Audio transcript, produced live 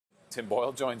Tim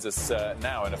Boyle joins us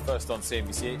now in a first on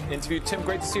CNBC interview. Tim,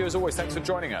 great to see you as always. Thanks for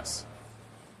joining us.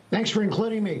 Thanks for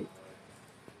including me.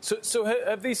 So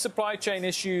have these supply chain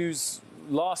issues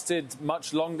lasted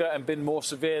much longer and been more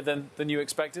severe than you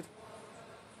expected?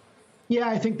 Yeah,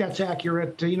 I think that's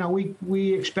accurate. You know,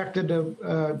 we expected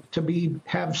to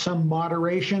have some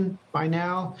moderation by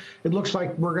now. It looks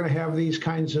like we're going to have these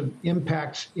kinds of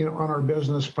impacts, on our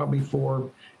business probably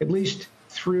for at least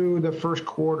through the first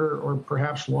quarter or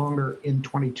perhaps longer in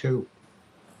 22.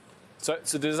 So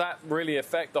does that really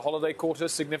affect the holiday quarter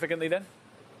significantly then?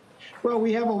 Well,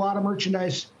 we have a lot of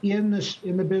merchandise in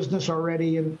the business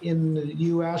already in the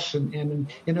U.S. and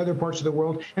in other parts of the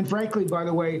world. And frankly, by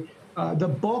the way, the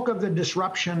bulk of the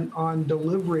disruption on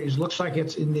deliveries looks like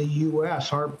it's in the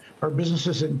U.S. Our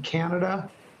businesses in Canada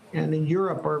and in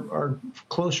Europe are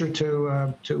closer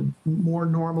to more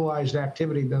normalized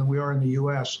activity than we are in the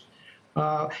U.S.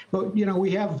 But,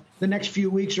 we have the next few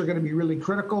weeks are going to be really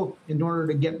critical in order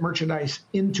to get merchandise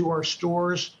into our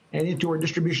stores and into our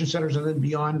distribution centers and then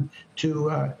beyond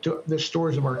to the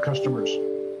stores of our customers.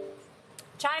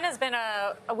 China's been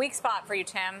a weak spot for you,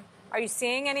 Tim. Are you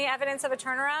seeing any evidence of a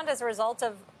turnaround as a result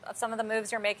of some of the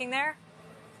moves you're making there?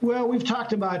 Well, we've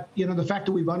talked about, the fact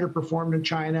that we've underperformed in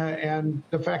China and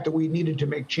the fact that we needed to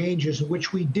make changes,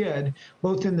 which we did,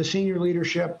 both in the senior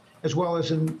leadership as well as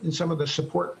in some of the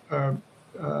support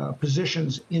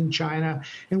positions in China.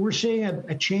 And we're seeing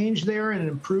a change there and an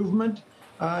improvement.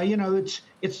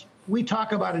 We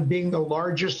talk about it being the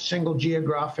largest single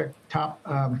geographic top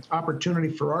opportunity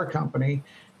for our company.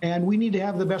 And we need to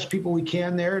have the best people we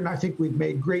can there. And I think we've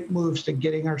made great moves to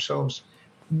getting ourselves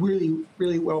really,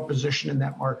 really well positioned in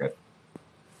that market.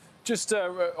 Just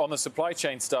on the supply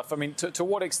chain stuff, I mean, to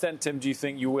what extent, Tim, do you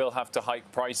think you will have to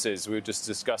hike prices? We were just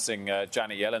discussing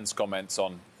Janet Yellen's comments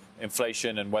on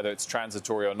inflation and whether it's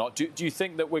transitory or not. Do you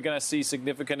think that we're going to see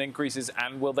significant increases,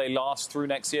 and will they last through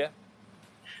next year?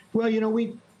 Well,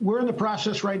 we're in the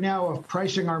process right now of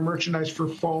pricing our merchandise for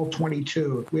fall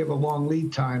 22. We have a long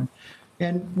lead time.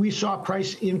 And we saw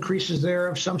price increases there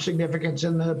of some significance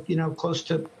in the, close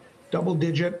to double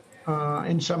digit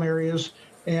in some areas.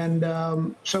 And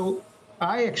so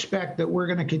I expect that we're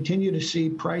going to continue to see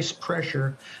price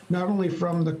pressure, not only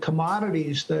from the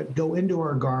commodities that go into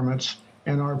our garments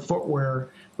and our footwear,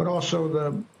 but also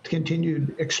the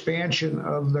continued expansion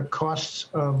of the costs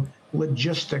of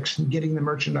logistics and getting the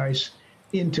merchandise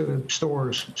into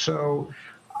stores. So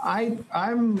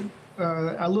I'm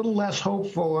a little less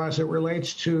hopeful as it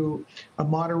relates to a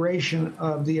moderation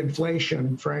of the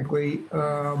inflation, frankly.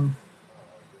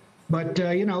 But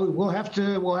we'll have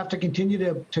to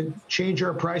continue to change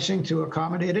our pricing to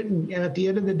accommodate it. And at the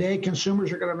end of the day,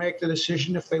 consumers are going to make the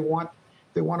decision if they want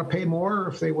to pay more or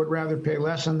if they would rather pay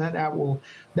less, and that will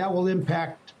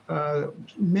impact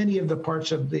many of the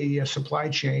parts of the supply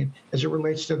chain as it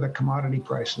relates to the commodity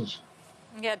prices.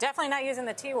 Yeah, definitely not using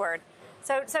the T word.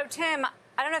 So Tim,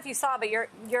 I don't know if you saw, but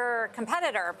your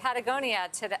competitor, Patagonia,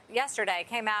 yesterday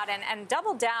came out and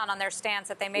doubled down on their stance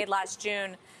that they made last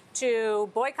June to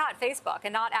boycott Facebook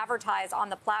and not advertise on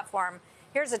the platform.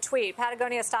 Here's a tweet.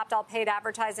 Patagonia stopped all paid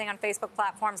advertising on Facebook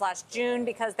platforms last June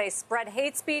because they spread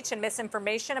hate speech and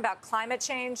misinformation about climate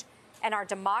change and our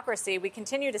democracy. We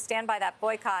continue to stand by that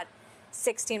boycott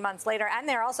 16 months later. And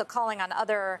they're also calling on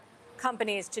other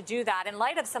companies to do that. In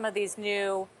light of some of these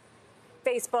new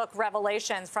Facebook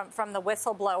revelations from the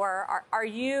whistleblower,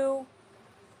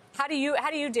 how do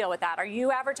you deal with that? Are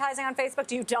you advertising on Facebook?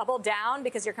 Do you double down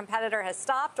because your competitor has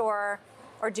stopped, or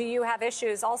do you have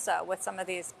issues also with some of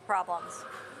these problems?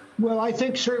 Well, I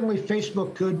think certainly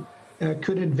Facebook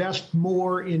could invest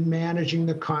more in managing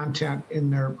the content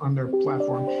on their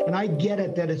platform. And I get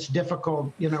it that it's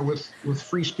difficult, with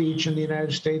free speech in the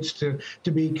United States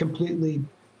to be completely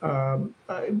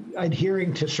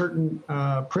adhering to certain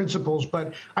principles,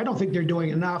 but I don't think they're doing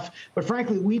enough. But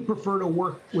frankly, we prefer to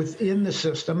work within the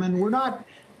system, and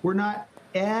we're not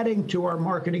adding to our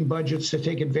marketing budgets to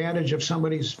take advantage of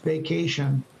somebody's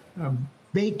vacating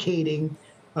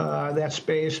that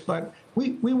space. But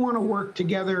we want to work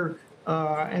together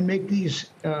and make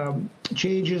these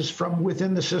changes from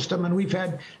within the system. And we've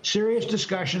had serious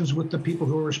discussions with the people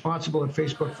who are responsible at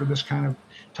Facebook for this kind of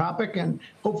topic. And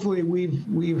hopefully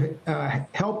we've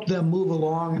helped them move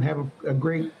along and have a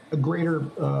greater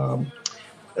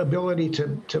ability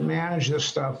to manage this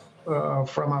stuff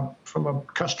from a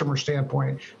customer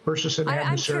standpoint versus an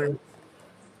adversary.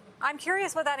 I'm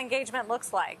curious what that engagement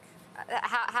looks like,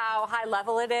 how high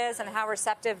level it is and how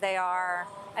receptive they are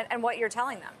and what you're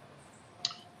telling them.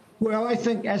 Well, I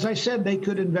think, as I said, they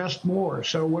could invest more.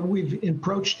 So when we've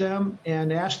approached them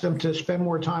and asked them to spend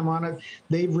more time on it,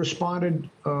 they've responded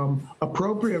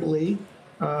appropriately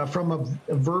from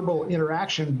a verbal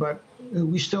interaction, but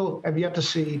we still have yet to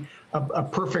see a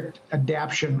perfect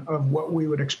adaptation of what we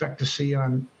would expect to see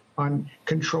on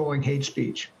controlling hate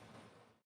speech.